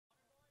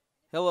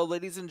Hello,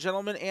 ladies and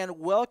gentlemen, and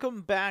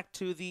welcome back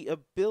to the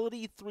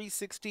Ability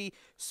 360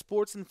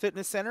 Sports and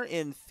Fitness Center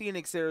in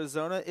Phoenix,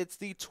 Arizona. It's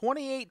the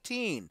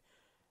 2018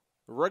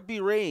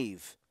 Rugby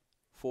Rave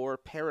for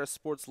Para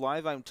Sports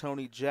Live. I'm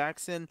Tony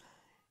Jackson,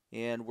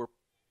 and we're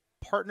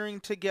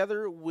partnering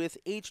together with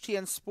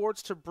HTN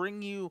Sports to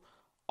bring you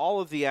all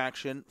of the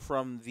action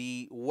from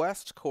the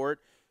West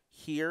Court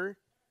here.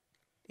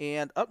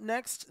 And up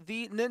next,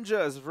 the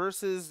Ninjas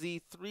versus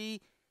the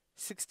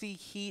 360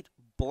 Heat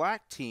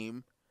Black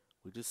team.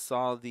 We just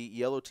saw the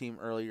yellow team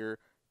earlier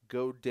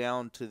go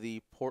down to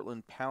the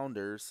Portland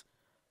Pounders.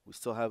 We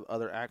still have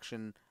other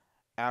action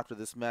after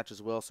this match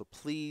as well, so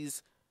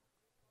please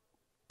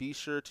be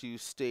sure to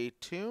stay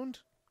tuned.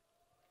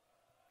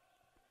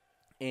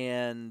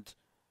 And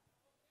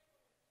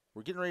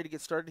we're getting ready to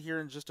get started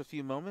here in just a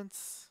few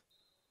moments.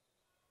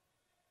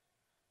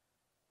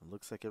 It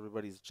looks like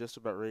everybody's just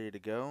about ready to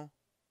go.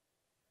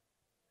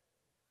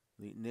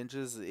 The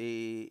Ninjas,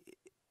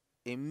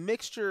 a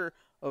mixture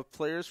of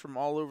players from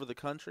all over the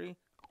country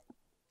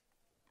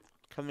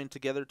coming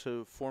together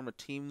to form a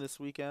team this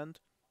weekend.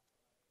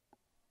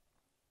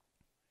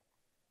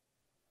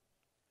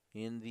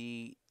 In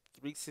the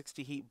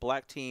 360 Heat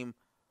Black team,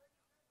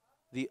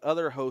 the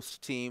other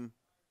host team,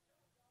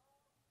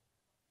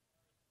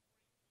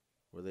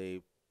 where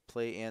they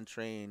play and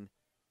train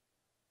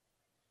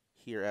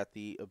here at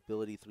the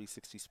Ability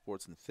 360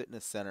 Sports and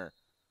Fitness Center.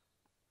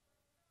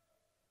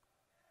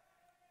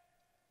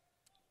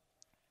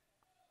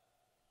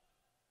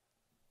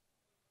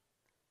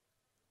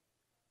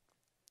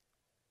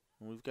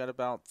 We've got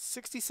about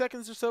 60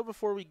 seconds or so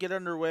before we get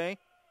underway.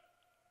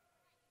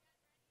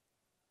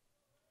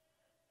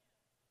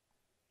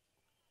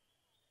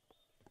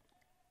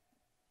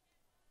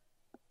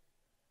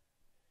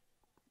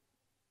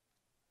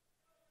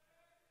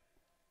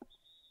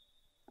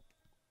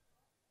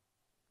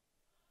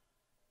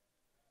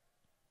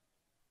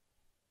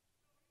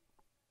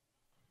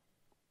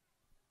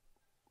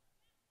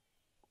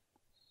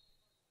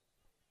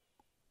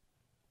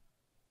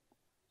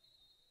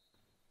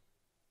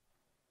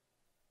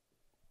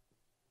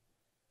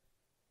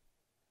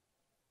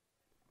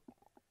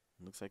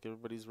 Looks like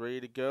everybody's ready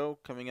to go,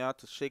 coming out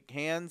to shake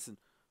hands and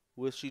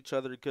wish each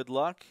other good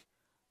luck.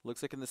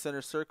 Looks like in the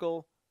center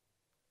circle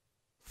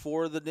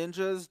for the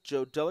Ninjas,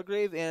 Joe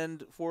Delagrave,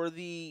 and for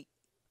the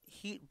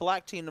Heat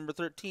Black team, number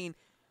 13,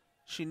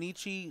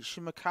 Shinichi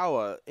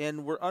Shimakawa.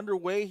 And we're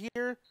underway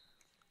here.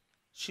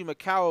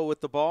 Shimakawa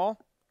with the ball.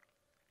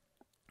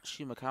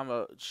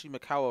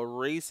 Shimakawa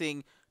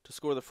racing to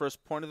score the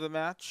first point of the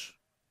match.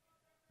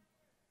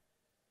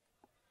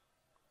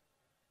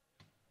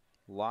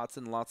 Lots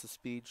and lots of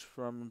speed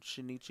from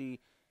Shinichi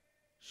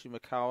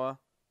Shimakawa.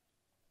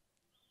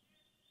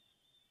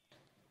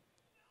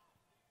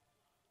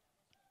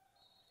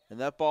 And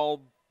that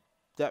ball,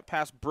 that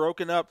pass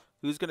broken up.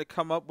 Who's going to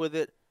come up with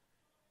it?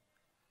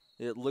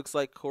 It looks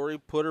like Corey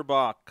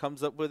Putterbach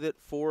comes up with it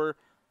for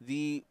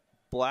the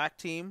Black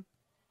team.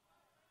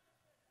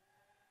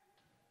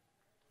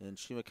 And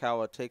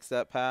Shimakawa takes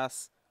that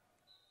pass.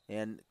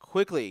 And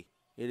quickly,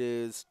 it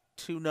is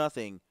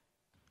 2-0.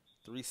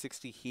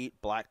 360 Heat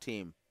Black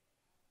team.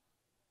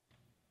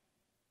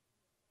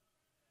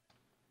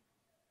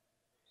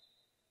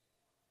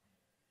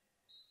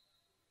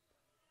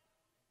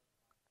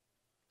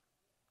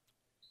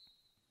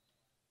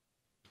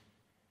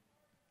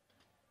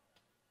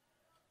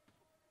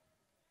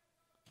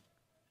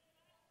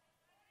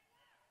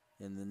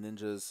 And the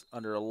Ninjas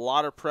under a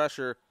lot of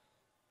pressure.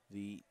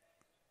 The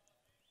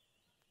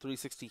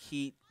 360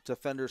 Heat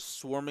defenders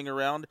swarming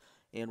around.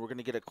 And we're going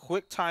to get a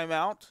quick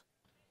timeout.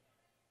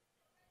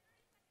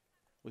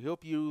 We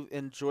hope you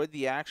enjoyed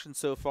the action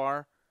so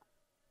far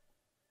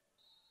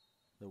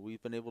that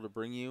we've been able to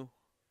bring you,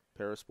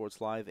 Para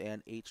Sports Live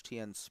and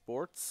HTN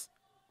Sports.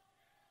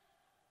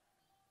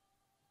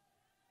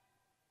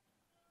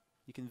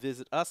 You can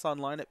visit us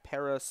online at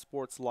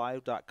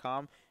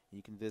parasportslive.com.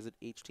 You can visit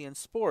HTN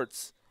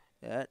Sports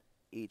at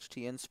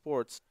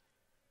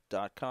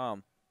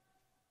htnsports.com.